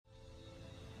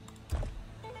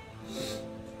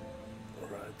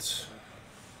Alright.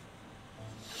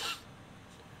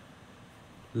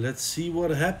 Let's see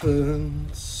what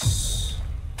happens.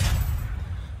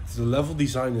 The level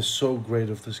design is so great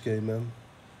of this game, man.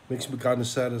 Makes me kinda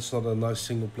sad it's not a nice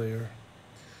single player.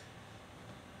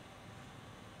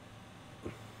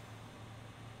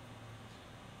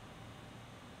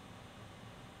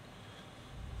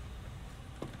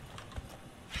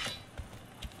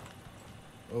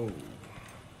 Oh.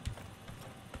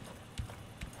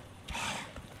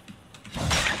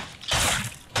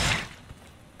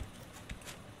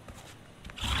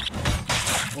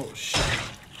 Oh shit.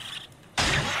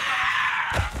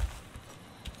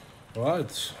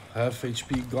 Right, half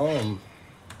HP gone.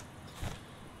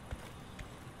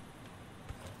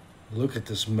 Look at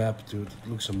this map, dude. It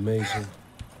looks amazing.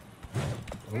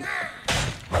 Oh.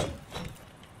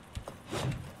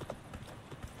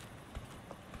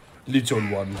 Legion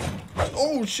 1.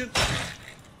 Oh shit!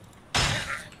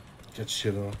 Get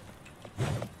shit on.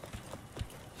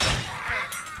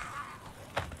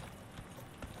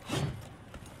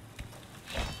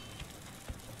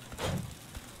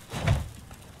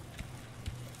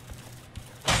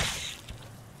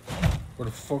 What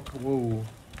the fuck? Whoa.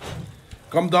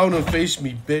 Come down and face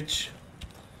me, bitch.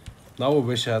 Now I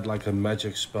wish I had like a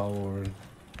magic spell or...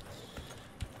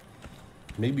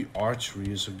 Maybe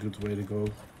archery is a good way to go.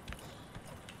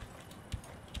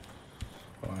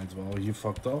 Alright, well, you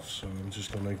fucked off, so I'm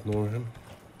just gonna ignore him.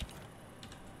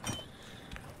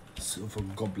 Silver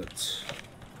goblet.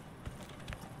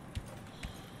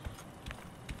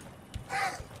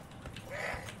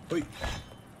 Oi.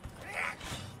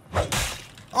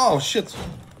 Oh, shit.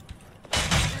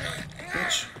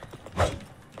 Bitch.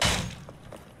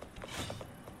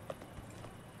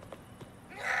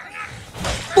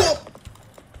 Oh.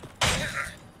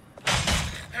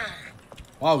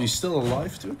 Wow, he's still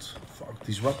alive, dude. Fuck,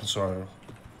 these weapons are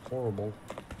horrible.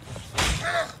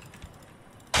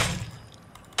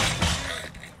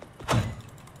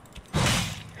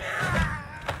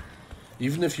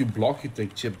 Even if you block, you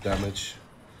take chip damage.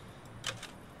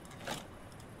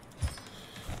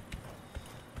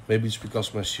 Maybe it's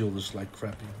because my shield is like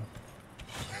crappy.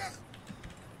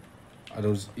 I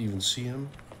don't even see him.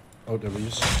 Oh, there he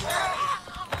is.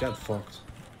 Get fucked.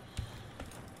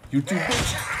 You too,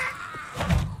 bitch.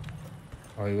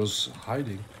 Oh, he was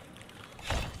hiding.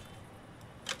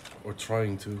 Or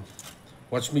trying to.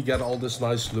 Watch me get all this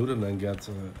nice loot and then get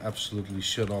absolutely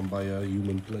shit on by a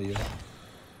human player.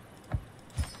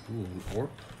 Ooh, an orb.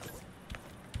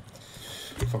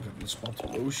 Fuck it, let's spot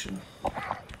the ocean.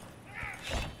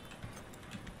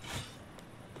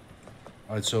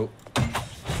 Alright, so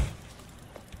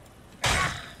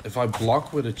if I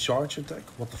block with a charge attack,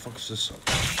 what the fuck is this?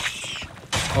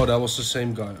 Oh, that was the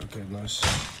same guy. Okay, nice.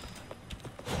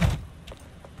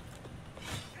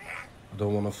 I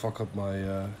don't want to fuck up my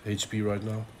HP right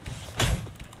now.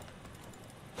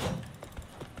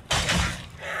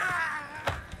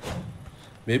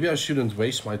 Maybe I shouldn't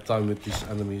waste my time with these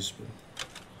enemies, but...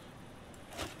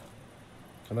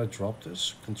 Can I drop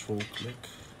this? Control click.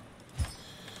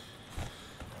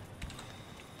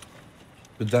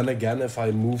 But then again, if I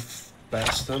move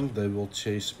past them, they will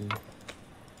chase me.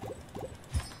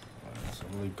 Alright,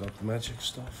 I only got magic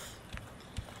stuff.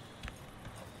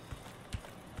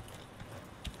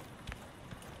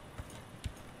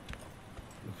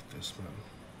 Look at this, man.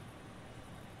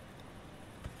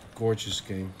 Gorgeous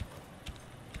game.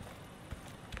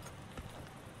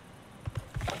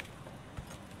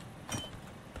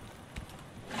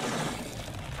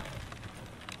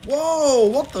 Whoa,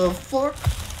 what the fuck?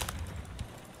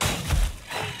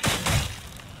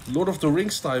 Lord of the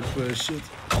Rings type shit.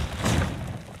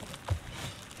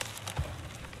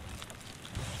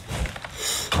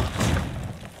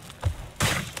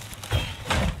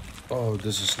 Oh,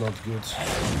 this is not good.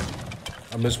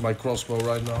 I miss my crossbow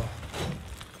right now.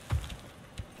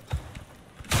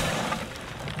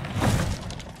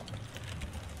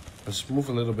 Let's move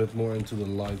a little bit more into the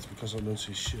light because I don't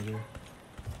see shit here.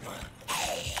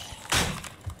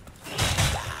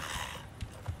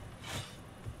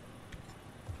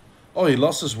 Oh, he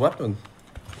lost his weapon.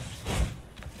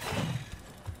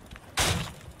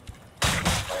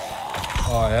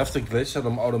 Oh, I have the glitch and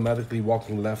I'm automatically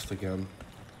walking left again.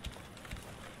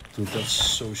 Dude, that's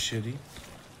so shitty.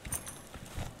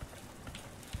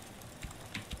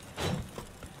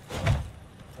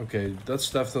 Okay,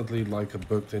 that's definitely like a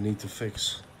bug they need to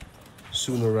fix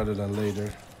sooner rather than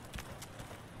later.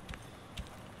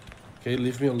 Okay,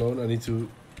 leave me alone. I need to...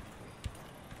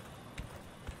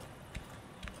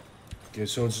 Okay,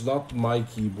 so it's not my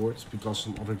keyboard, because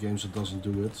in other games it doesn't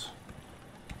do it.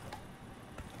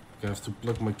 I have to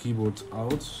plug my keyboard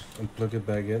out and plug it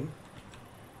back in.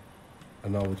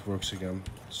 And now it works again.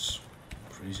 It's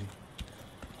crazy.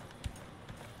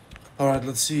 Alright,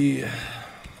 let's see. I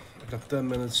got 10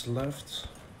 minutes left.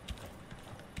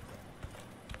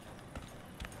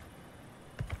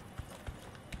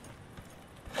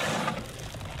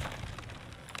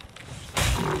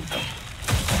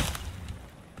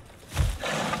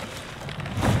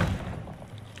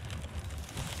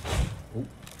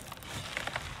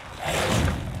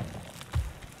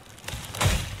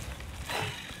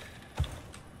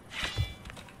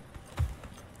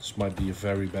 Might be a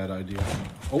very bad idea.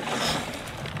 Oh shit.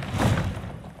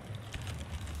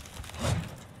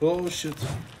 Oh shit.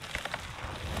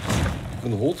 You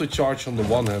can hold the charge on the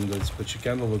one-handed, but you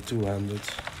can't on the two-handed.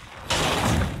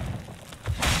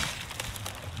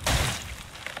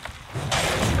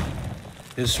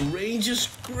 His range is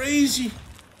crazy.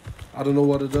 I don't know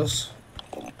what it does.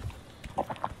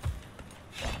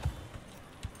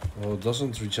 Oh, it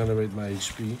doesn't regenerate my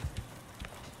HP.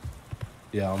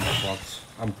 Yeah, I'm fucked.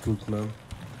 I'm cooked, man.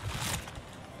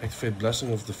 Activate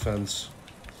Blessing of Defense.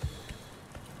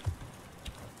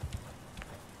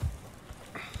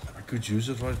 I could use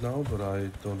it right now, but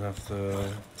I don't have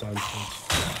the time for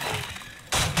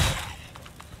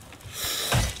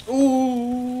it.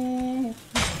 Ooh!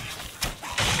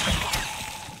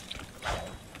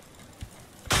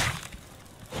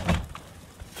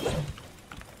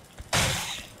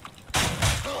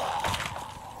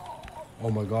 Oh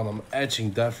my god, I'm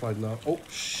edging death right now. Oh,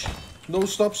 shit. No,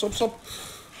 stop.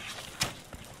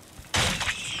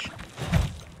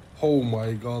 Oh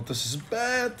my god, this is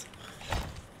bad.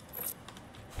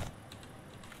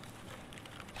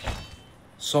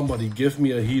 Somebody give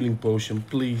me a healing potion,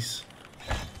 please.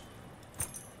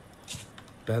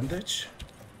 Bandage?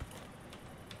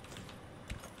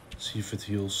 See if it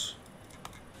heals.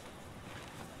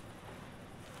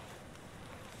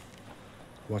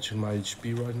 Watching my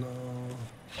HP right now.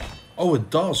 Oh, it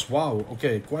does. Wow.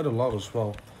 Okay, quite a lot as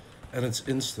well. And it's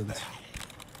instant.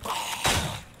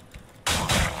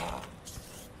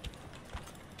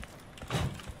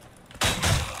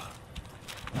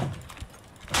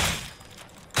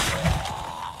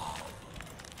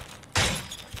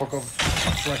 Fuck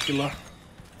off, Dracula.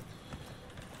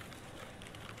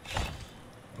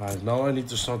 Alright, now I need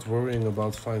to start worrying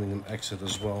about finding an exit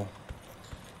as well.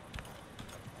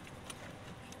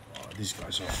 These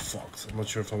guys are fucked. I'm not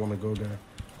sure if I want to go there.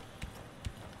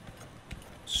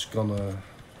 Just gonna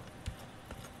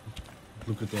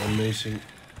look at the amazing.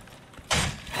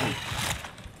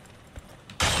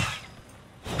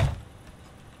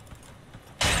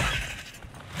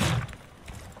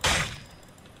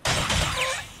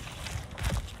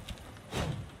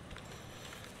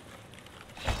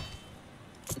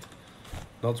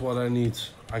 Not what I need.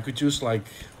 I could use like.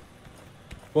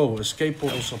 Whoa! Escape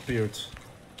portals appeared.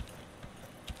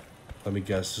 Let me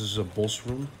guess, this is a boss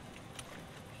room.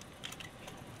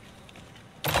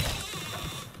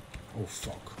 Oh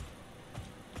fuck.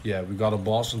 Yeah, we got a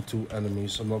boss and 2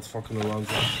 enemies. I'm not fucking around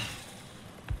here.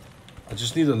 I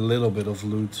just need a little bit of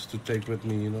loot to take with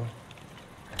me, you know.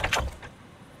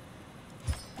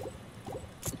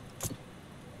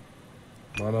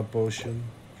 Mana potion,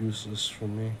 useless for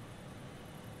me.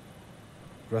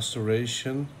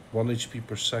 Restoration, 1 HP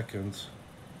per second.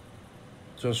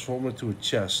 Transform it to a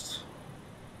chest.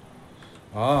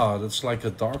 Ah, that's like a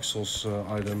Dark Souls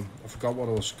item. I forgot what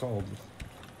it was called.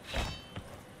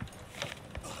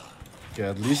 Okay,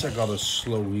 at least I got a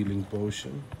slow healing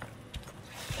potion.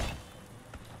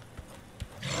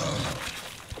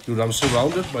 Dude, I'm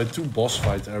surrounded by 2 boss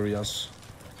fight areas.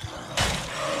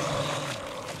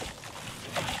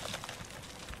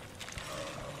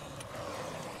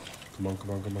 Come on.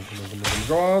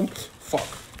 Fuck.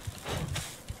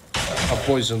 I'm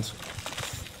poisoned.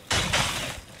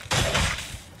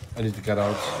 I need to get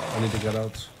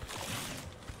out.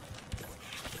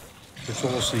 It's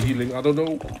almost a healing. I don't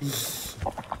know. Is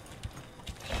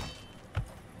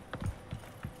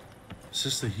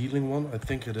this the healing one? I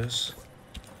think it is.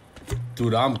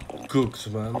 Dude, I'm cooked,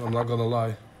 man. I'm not gonna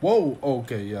lie. Whoa!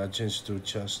 Okay, yeah, I changed it to a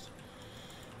chest.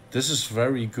 This is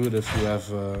very good if you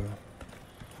have a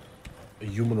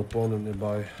human opponent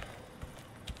nearby.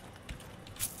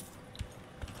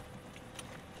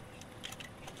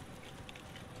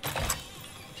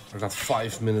 I got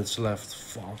 5 minutes left.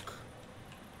 Fuck.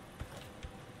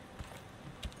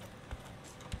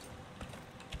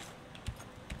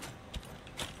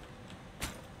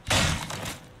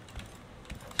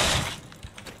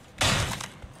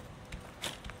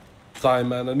 Die,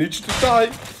 man. I need you to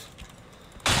die.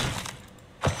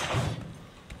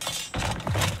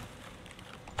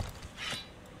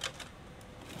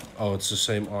 Oh, it's the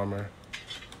same armor.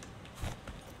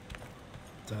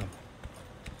 Damn.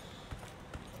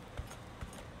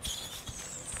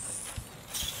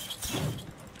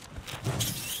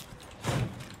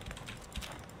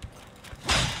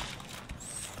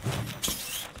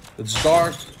 It's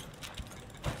dark.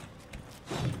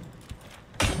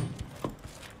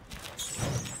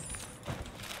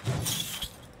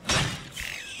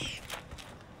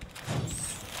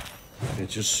 Okay,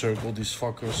 just circle these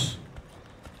fuckers.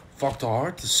 Fuck, they're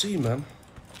hard to see, man.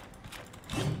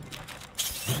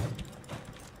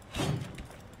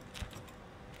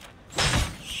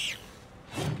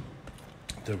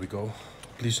 There we go.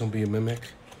 Please don't be a mimic.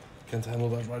 Can't handle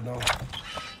that right now.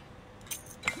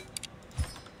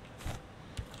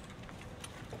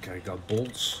 Okay, got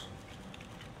bolts.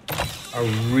 I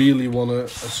really want to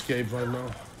escape right now.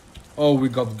 Oh, we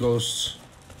got ghosts.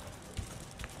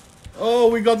 Oh,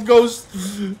 we got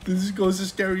ghosts. This ghost is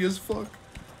scary as fuck.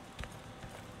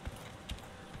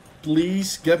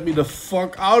 Please get me the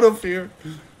fuck out of here.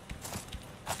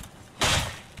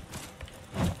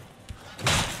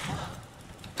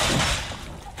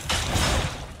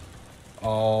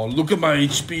 Oh, look at my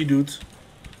HP, dude.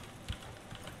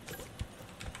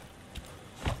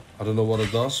 I don't know what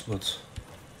it does, but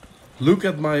look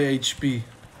at my HP.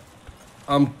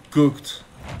 I'm cooked.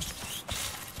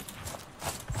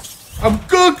 I'm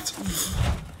cooked!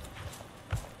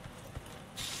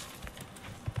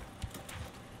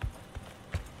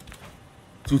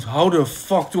 Dude, how the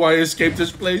fuck do I escape this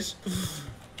place?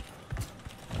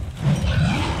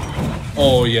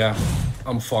 Oh yeah,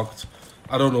 I'm fucked.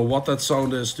 I don't know what that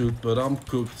sound is, dude, but I'm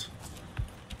cooked.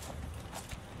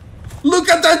 Look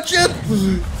at that shit!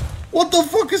 What the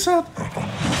fuck is that?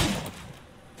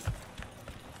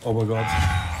 Oh my god.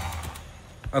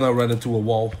 And I ran into a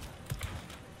wall.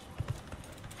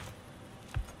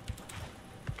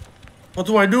 What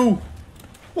do I do?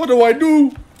 What do I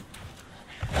do?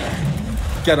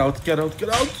 Get out, get out, get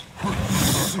out!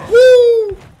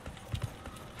 Woo!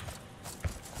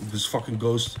 This fucking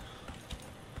ghost.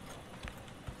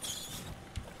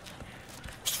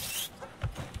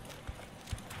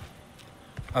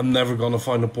 I'm never gonna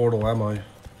find a portal, am I?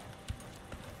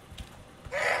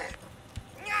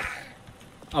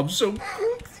 I'm so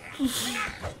good.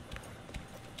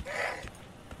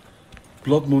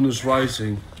 Blood moon is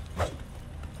rising.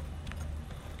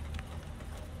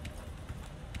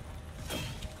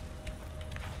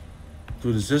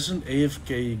 Dude, is this an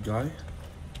AFK guy?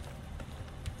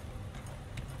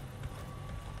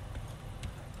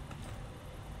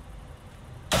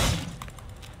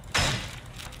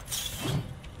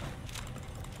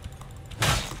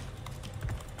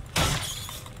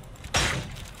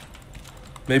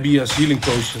 Maybe he has healing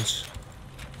potions.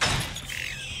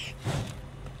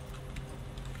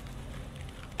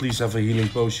 Please have a healing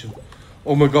potion.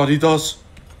 Oh my god, he does.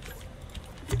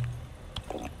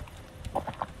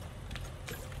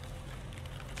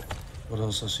 What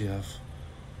else does he have?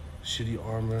 Shitty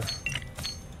armor.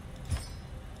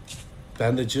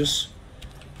 Bandages.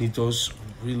 Need those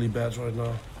really bad right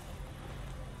now.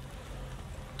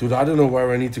 Dude, I don't know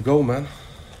where I need to go, man.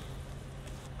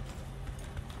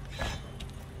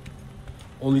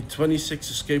 Only 26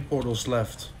 escape portals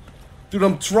left. Dude,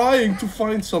 I'm trying to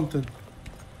find something.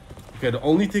 Okay, the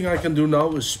only thing I can do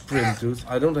now is sprint, dude.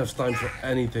 I don't have time for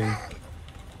anything.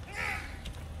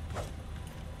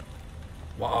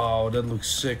 Wow, that looks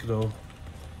sick, though.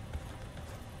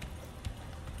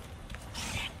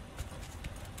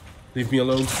 Leave me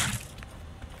alone.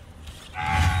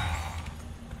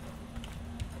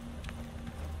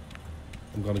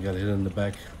 I'm gonna get hit in the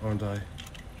back, aren't I?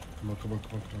 Come on, come on,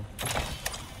 come on, come on.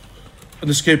 An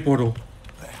escape portal.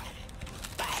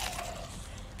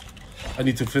 I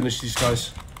need to finish these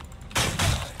guys.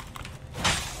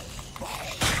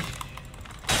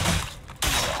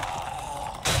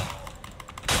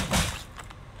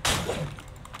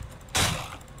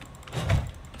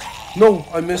 No,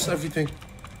 I missed everything.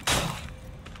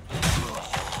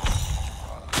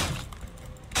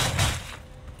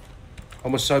 How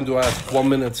much time do I have? 1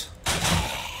 minute.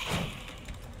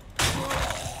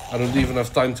 I don't even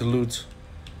have time to loot.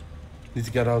 Need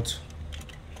to get out.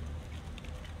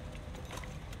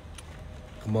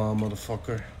 Come on,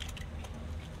 motherfucker.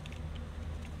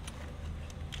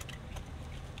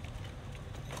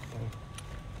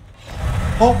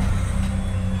 Oh!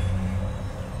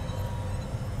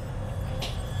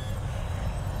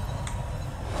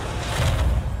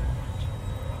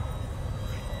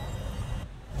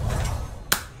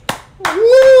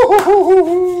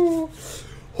 Woo!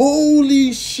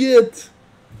 Holy shit!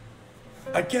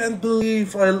 I can't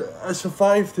believe I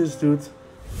survived this, dude.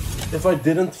 If I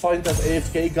didn't find that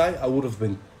AFK guy, I would have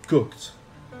been cooked.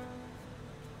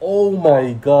 Oh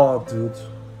my god, dude.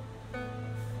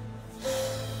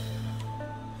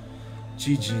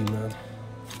 GG, man.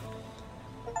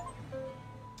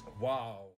 Wow.